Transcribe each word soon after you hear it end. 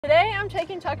Today I'm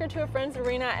taking Tucker to a friend's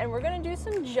arena and we're going to do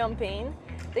some jumping.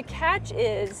 The catch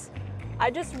is I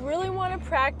just really want to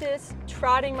practice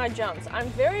trotting my jumps. I'm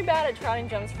very bad at trotting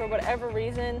jumps for whatever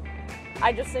reason.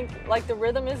 I just think like the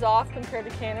rhythm is off compared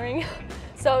to cantering.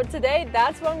 So today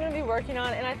that's what I'm going to be working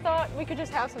on, and I thought we could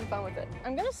just have some fun with it.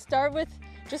 I'm going to start with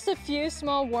just a few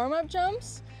small warm-up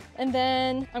jumps, and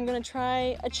then I'm going to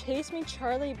try a Chase Me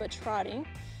Charlie but trotting.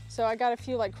 So I got a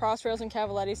few like cross rails and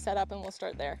cavaletti set up and we'll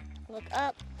start there. Look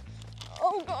up.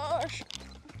 Oh gosh,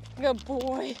 good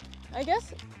boy. I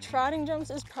guess trotting jumps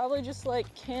is probably just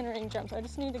like cantering jumps. I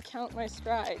just need to count my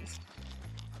strides.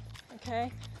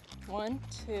 Okay, 1,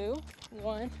 2,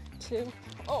 1, 2.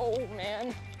 Oh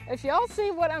man. If y'all see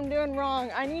what I'm doing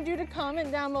wrong, I need you to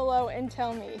comment down below and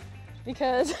tell me,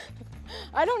 because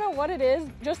I don't know what it is,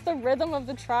 just the rhythm of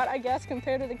the trot, I guess,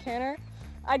 compared to the canter.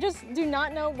 I just do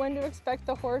not know when to expect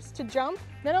the horse to jump.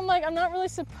 Then I'm like, I'm not really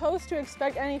supposed to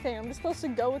expect anything. I'm just supposed to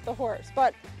go with the horse.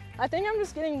 But I think I'm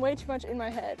just getting way too much in my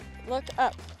head. Look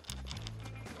up.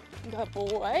 Good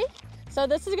boy. So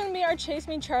this is gonna be our Chase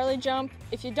Me Charlie jump.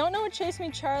 If you don't know what Chase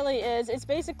Me Charlie is, it's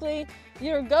basically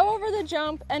you go over the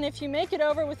jump, and if you make it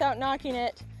over without knocking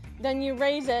it, then you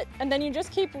raise it, and then you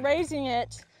just keep raising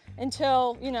it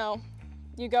until, you know,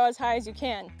 you go as high as you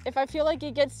can. If I feel like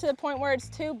it gets to the point where it's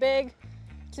too big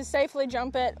to safely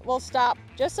jump it, we'll stop.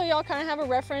 Just so y'all kind of have a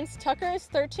reference, Tucker is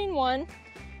 13.1,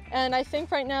 and I think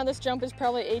right now this jump is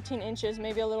probably 18 inches,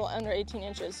 maybe a little under 18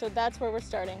 inches. So that's where we're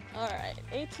starting. All right,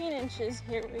 18 inches,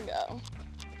 here we go.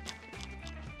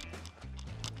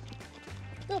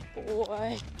 Good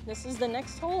boy. This is the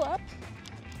next hole up.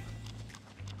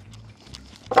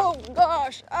 Oh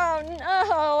gosh, oh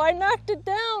no, I knocked it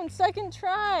down, second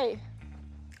try.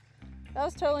 That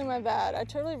was totally my bad, I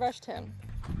totally rushed him.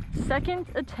 Second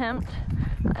attempt,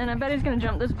 and I bet he's gonna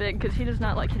jump this big because he does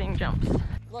not like hitting jumps.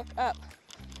 Look up.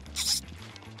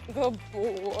 Good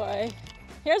boy.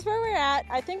 Here's where we're at.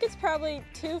 I think it's probably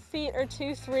 2 feet or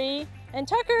 2.3, and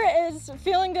Tucker is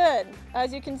feeling good.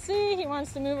 As you can see, he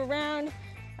wants to move around.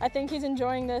 I think he's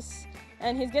enjoying this,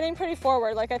 and he's getting pretty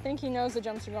forward. Like, I think he knows the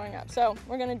jumps are going up. So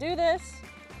we're gonna do this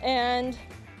and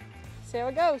see how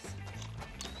it goes.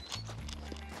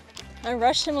 I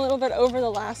rushed him a little bit over the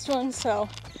last one, so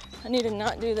I need to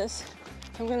not do this.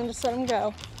 I'm gonna just let him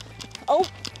go. Oh!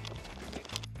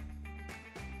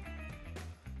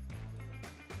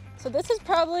 So this is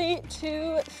probably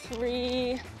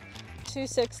 2.3,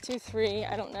 2.6,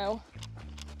 2.3, I don't know.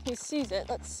 He sees it,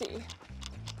 let's see.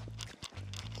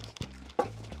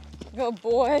 Good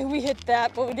boy, we hit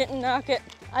that, but we didn't knock it.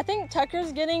 I think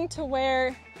Tucker's getting to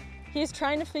where he's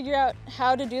trying to figure out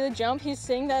how to do the jump. He's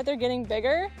seeing that they're getting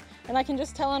bigger, and I can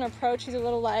just tell on approach he's a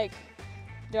little like,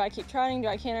 do I keep trotting, do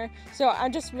I canter? So I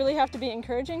just really have to be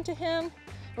encouraging to him.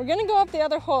 We're gonna go up the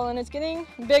other hole and it's getting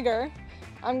bigger.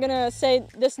 I'm gonna say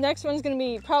this next one's gonna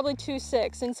be probably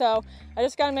 2.6, and so I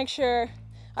just gotta make sure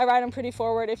I ride him pretty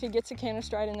forward. If he gets a canter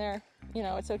stride in there, you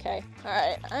know, it's okay. All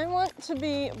right, I want to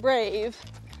be brave,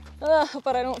 but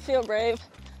I don't feel brave.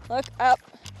 Look up,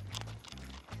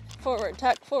 forward,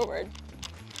 tuck, forward.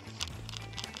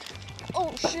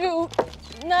 Oh shoot,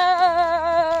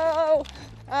 no!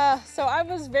 So I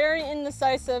was very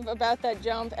indecisive about that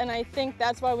jump, and I think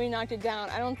that's why we knocked it down.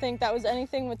 I don't think that was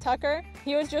anything with Tucker.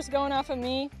 He was just going off of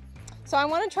me. So I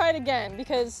want to try it again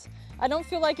because I don't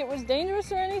feel like it was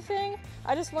dangerous or anything.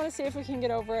 I just want to see if we can get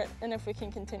over it and if we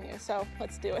can continue. So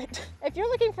let's do it. If you're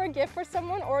looking for a gift for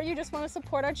someone, or you just want to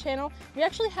support our channel, we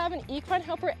actually have an Equine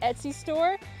Helper Etsy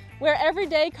store where every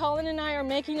day Colin and I are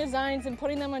making designs and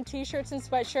putting them on t-shirts and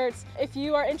sweatshirts. If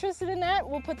you are interested in that,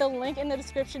 we'll put the link in the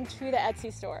description to the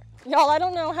Etsy store. Y'all, I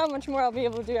don't know how much more I'll be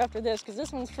able to do after this because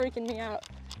this one's freaking me out.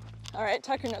 All right,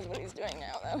 Tucker knows what he's doing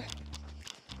now though.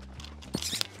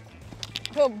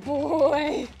 Good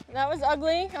boy. That was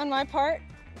ugly on my part,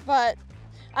 but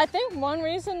I think one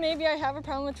reason maybe I have a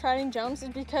problem with trotting jumps is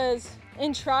because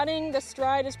in trotting, the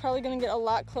stride is probably gonna get a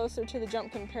lot closer to the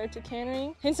jump compared to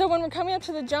cantering. And so when we're coming up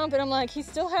to the jump and I'm like, he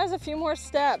still has a few more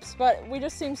steps, but we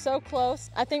just seem so close.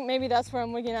 I think maybe that's where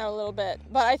I'm wigging out a little bit.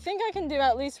 But I think I can do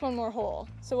at least one more hole.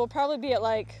 So we'll probably be at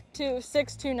like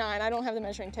 2.6, 2.9. I don't have the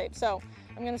measuring tape, so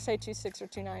I'm gonna say 2.6 or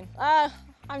 2.9.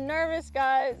 I'm nervous,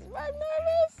 guys. I'm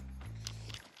nervous.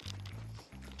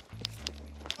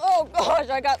 Oh gosh,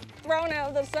 I got thrown out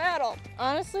of the saddle.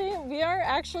 Honestly, we are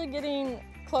actually getting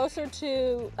closer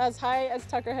to as high as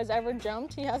Tucker has ever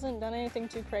jumped. He hasn't done anything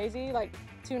too crazy, like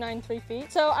 2.93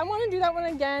 feet. So I want to do that one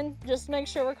again, just make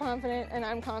sure we're confident, and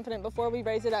I'm confident before we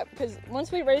raise it up, because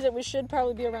once we raise it, we should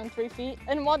probably be around 3 feet.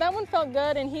 And while that one felt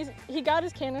good, and he got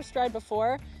his canter stride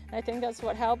before, and I think that's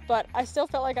what helped, but I still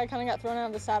felt like I kind of got thrown out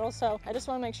of the saddle, so I just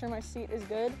want to make sure my seat is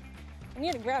good. I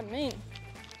need to grab me.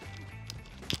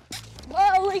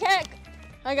 Holy heck!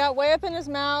 I got way up in his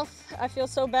mouth. I feel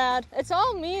so bad. It's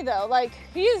all me though. Like,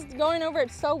 he is going over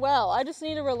it so well. I just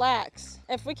need to relax.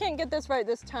 If we can't get this right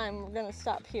this time, we're gonna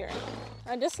stop here.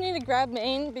 I just need to grab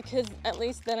mane because at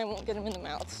least then I won't get him in the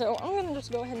mouth. So I'm gonna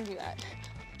just go ahead and do that.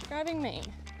 Grabbing mane.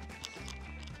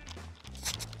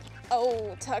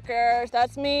 Oh, Tucker,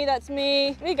 that's me, that's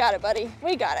me. We got it, buddy.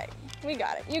 We got it. We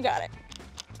got it, you got it.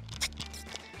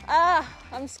 Ah,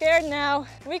 I'm scared now.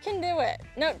 We can do it.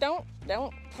 No, don't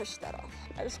push that off.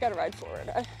 I just gotta ride forward.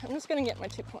 I'm just gonna get my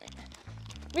 2 point.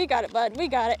 We got it, bud, we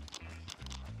got it.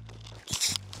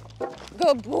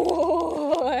 Good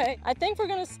boy. I think we're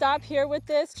gonna stop here with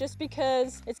this just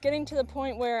because it's getting to the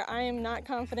point where I am not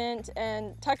confident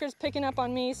and Tucker's picking up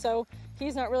on me, so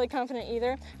he's not really confident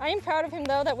either. I am proud of him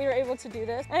though that we were able to do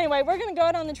this. Anyway, we're gonna go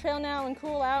out on the trail now and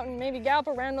cool out and maybe gallop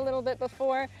around a little bit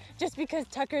before, just because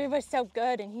Tucker was so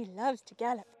good and he loves to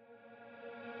gallop.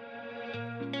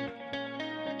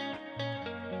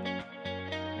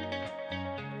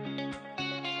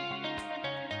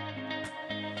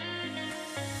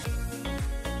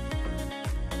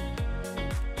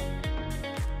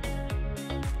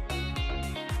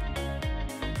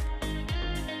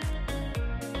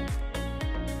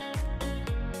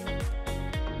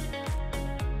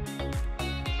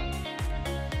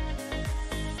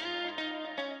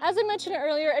 As I mentioned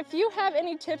earlier, if you have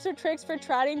any tips or tricks for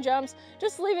trotting jumps,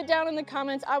 just leave it down in the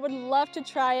comments. I would love to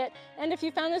try it. And if you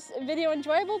found this video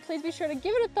enjoyable, please be sure to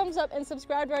give it a thumbs up and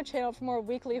subscribe to our channel for more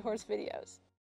weekly horse videos.